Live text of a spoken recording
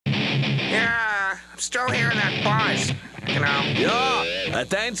Yeah, I'm still hearing that buzz, you know. Yeah,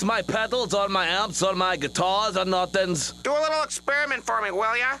 it ain't my pedals or my amps or my guitars or nothings. Do a little experiment for me,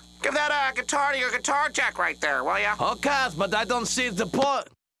 will ya? Give that guitar to your guitar tech right there, will ya? Okay, but I don't see the point.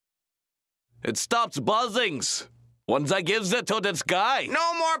 It stops buzzings once I gives it to this guy.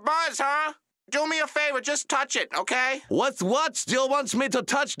 No more buzz, huh? Do me a favor, just touch it, okay? What still wants me to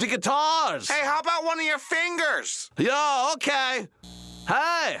touch the guitars? Hey, how about one of your fingers? Yeah, okay.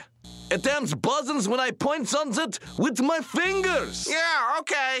 Hey, it damns buzzings when I points on it with my fingers. Yeah,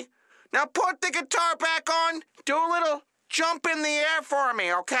 okay. Now put the guitar back on. Do a little jump in the air for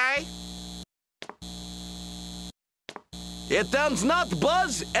me, okay? It damns not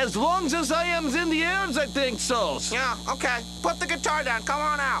buzz as long as I am in the airs, I think so. Yeah, okay. Put the guitar down. Come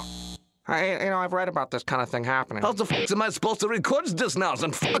on out. I've read about this kind of thing happening. How the f*** am I supposed to record this now?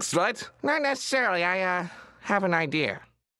 And fucks, right? Not necessarily. I have an idea.